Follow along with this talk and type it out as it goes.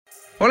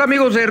Hola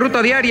amigos de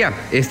Ruta Diaria,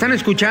 están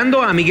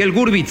escuchando a Miguel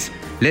Gurbitz.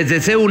 Les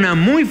deseo una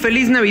muy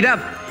feliz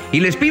Navidad y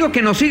les pido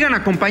que nos sigan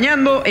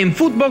acompañando en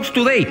Footbox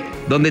Today,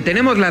 donde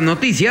tenemos las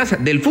noticias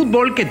del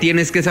fútbol que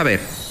tienes que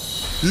saber.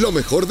 Lo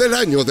mejor del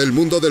año del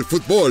mundo del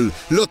fútbol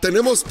lo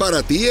tenemos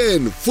para ti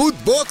en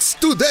Footbox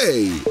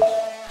Today.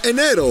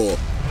 Enero.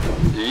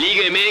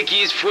 Liga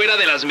MX fuera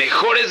de las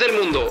mejores del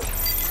mundo.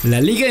 La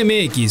Liga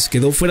MX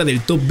quedó fuera del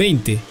top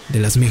 20 de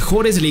las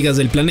mejores ligas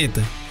del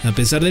planeta, a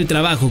pesar del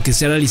trabajo que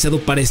se ha realizado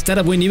para estar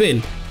a buen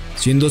nivel,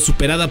 siendo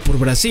superada por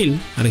Brasil,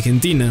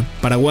 Argentina,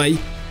 Paraguay,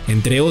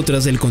 entre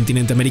otras del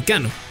continente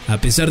americano.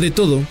 A pesar de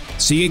todo,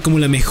 sigue como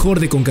la mejor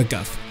de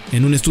CONCACAF.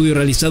 En un estudio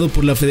realizado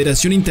por la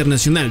Federación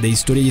Internacional de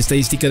Historia y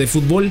Estadística de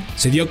Fútbol,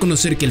 se dio a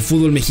conocer que el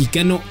fútbol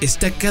mexicano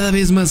está cada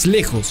vez más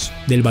lejos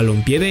del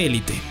balompié de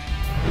élite.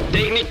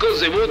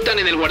 Técnicos debutan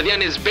en el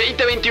Guardianes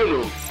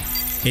 2021.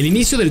 El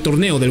inicio del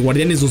torneo del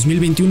Guardianes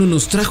 2021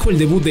 nos trajo el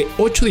debut de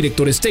 8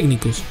 directores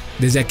técnicos,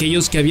 desde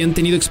aquellos que habían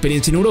tenido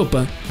experiencia en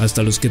Europa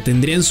hasta los que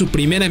tendrían su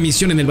primera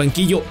misión en el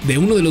banquillo de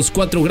uno de los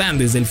 4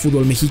 grandes del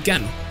fútbol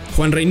mexicano.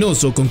 Juan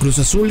Reynoso con Cruz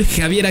Azul,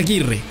 Javier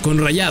Aguirre con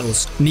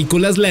Rayados,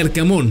 Nicolás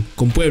Larcamón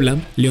con Puebla,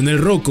 Leonel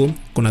Rocco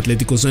con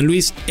Atlético San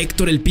Luis,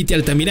 Héctor El Piti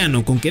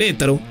Altamirano con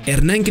Querétaro,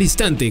 Hernán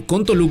Cristante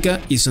con Toluca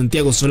y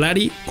Santiago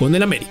Solari con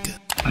el América.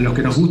 A los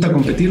que nos gusta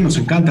competir nos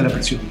encanta la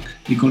presión.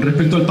 Y con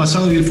respecto al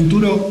pasado y el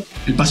futuro,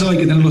 el pasado hay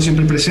que tenerlo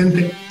siempre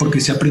presente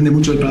porque se aprende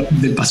mucho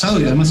del pasado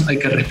y además hay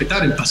que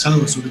respetar el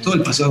pasado, sobre todo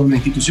el pasado de una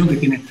institución que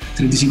tiene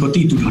 35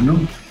 títulos,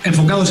 ¿no?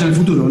 Enfocados en el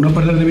futuro, no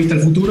perder de vista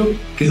el futuro,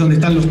 que es donde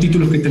están los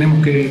títulos que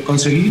tenemos que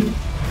conseguir.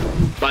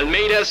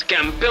 Palmeiras,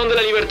 campeón de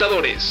la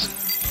Libertadores.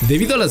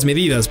 Debido a las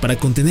medidas para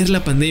contener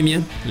la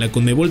pandemia, la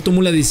Conmebol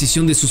tomó la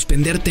decisión de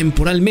suspender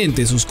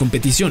temporalmente sus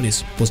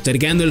competiciones,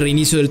 postergando el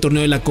reinicio del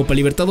torneo de la Copa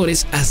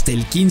Libertadores hasta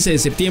el 15 de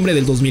septiembre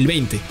del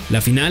 2020.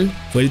 La final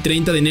fue el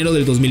 30 de enero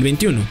del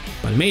 2021.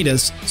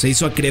 Palmeiras se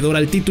hizo acreedor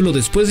al título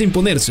después de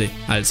imponerse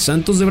al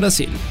Santos de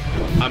Brasil.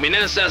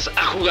 Amenazas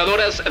a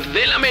jugadoras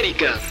del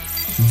América.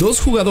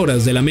 2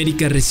 jugadoras del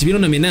América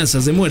recibieron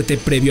amenazas de muerte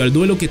previo al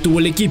duelo que tuvo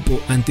el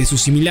equipo ante su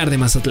similar de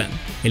Mazatlán.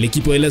 El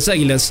equipo de las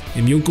Águilas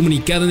envió un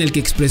comunicado en el que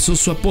expresó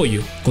su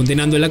apoyo,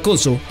 condenando el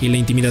acoso y la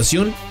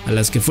intimidación a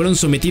las que fueron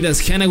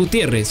sometidas Hanna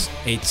Gutiérrez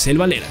e Itzel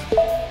Valera.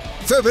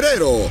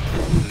 Febrero.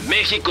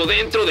 México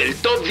dentro del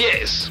top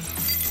 10.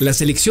 La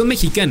selección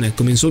mexicana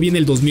comenzó bien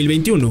el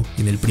 2021,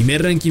 en el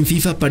primer ranking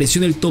FIFA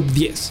apareció en el top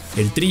 10.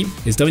 El Tri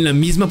estaba en la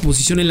misma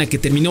posición en la que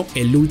terminó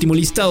el último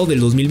listado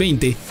del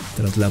 2020,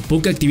 tras la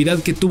poca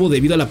actividad que tuvo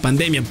debido a la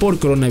pandemia por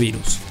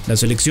coronavirus. La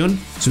selección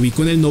se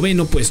ubicó en el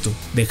 9º puesto,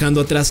 dejando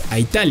atrás a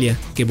Italia,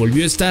 que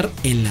volvió a estar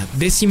en la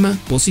 10ª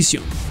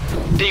posición.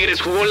 Tigres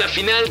jugó la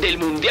final del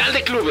Mundial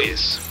de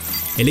Clubes.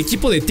 El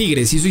equipo de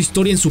Tigres hizo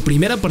historia en su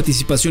primera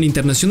participación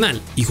internacional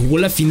y jugó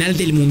la final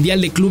del Mundial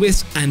de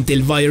Clubes ante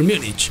el Bayern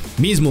Múnich,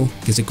 mismo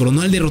que se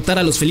coronó al derrotar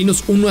a los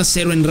felinos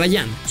 1-0 en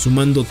Rayán,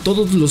 sumando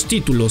todos los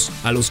títulos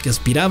a los que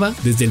aspiraba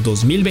desde el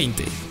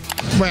 2020.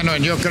 Bueno,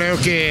 yo creo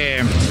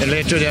que el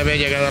hecho de haber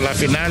llegado a la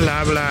final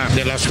habla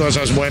de las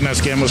cosas buenas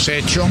que hemos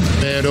hecho,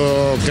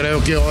 pero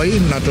creo que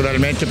hoy,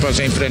 naturalmente, pues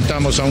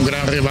enfrentamos a un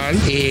gran rival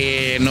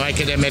y no hay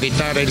que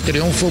demeritar el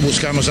triunfo,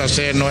 buscamos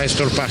hacer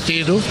nuestro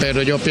partido,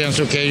 pero yo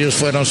pienso que ellos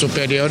fueron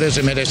superiores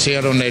y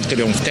merecieron el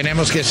triunfo.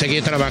 Tenemos que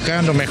seguir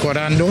trabajando,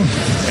 mejorando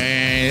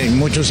en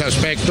muchos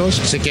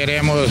aspectos si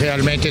queremos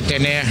realmente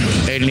tener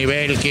el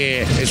nivel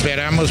que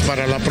esperamos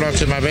para la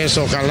próxima vez.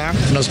 Ojalá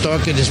nos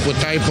toque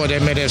disputar y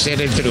poder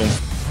merecer el triunfo.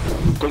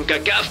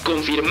 CONCACAF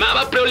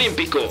confirmaba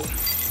preolímpico.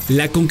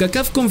 La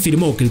CONCACAF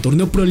confirmó que el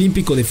torneo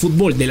preolímpico de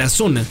fútbol de la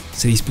zona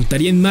se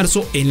disputaría en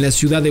marzo en la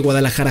ciudad de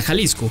Guadalajara,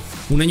 Jalisco,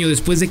 un año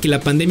después de que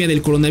la pandemia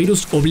del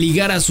coronavirus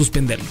obligara a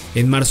suspenderlo.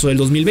 En marzo del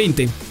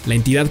 2020, la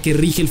entidad que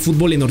rige el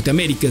fútbol en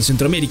Norteamérica,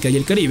 Centroamérica y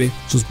el Caribe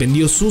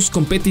suspendió sus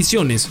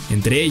competiciones,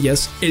 entre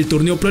ellas el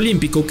torneo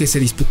preolímpico que se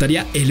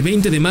disputaría el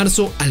 20 de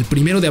marzo al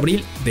 1 de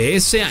abril de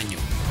ese año.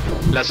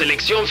 La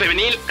selección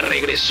femenil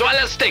regresó al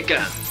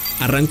Azteca.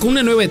 Arrancó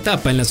una nueva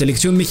etapa en la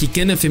selección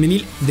mexicana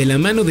femenil de la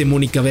mano de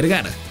Mónica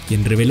Vergara,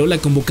 quien reveló la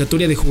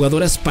convocatoria de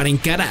jugadoras para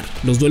encarar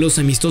los duelos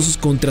amistosos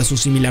contra su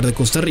similar de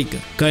Costa Rica.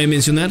 Cabe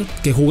mencionar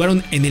que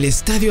jugaron en el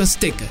Estadio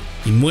Azteca,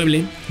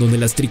 inmueble donde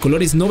las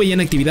tricolores no veían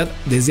actividad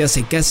desde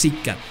hace casi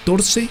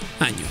 14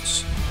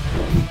 años.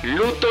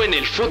 Luto en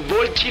el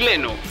fútbol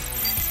chileno.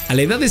 A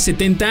la edad de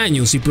 70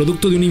 años y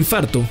producto de un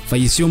infarto,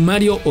 falleció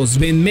Mario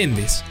Osben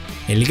Méndez,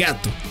 el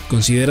Gato,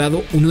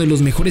 considerado uno de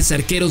los mejores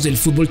arqueros del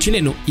fútbol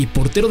chileno y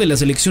portero de la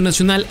selección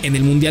nacional en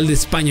el Mundial de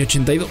España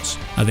 82.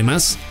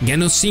 Además,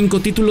 ganó 5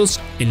 títulos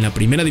en la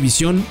primera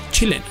división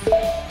chilena.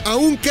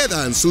 Aún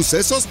quedan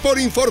sucesos por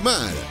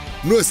informar.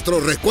 Nuestro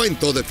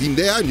recuento de fin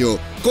de año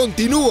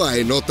continúa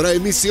en otra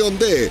emisión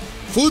de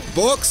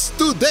Footbox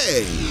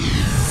Today.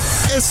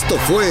 Esto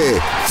fue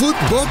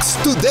Footbox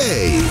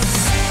Today.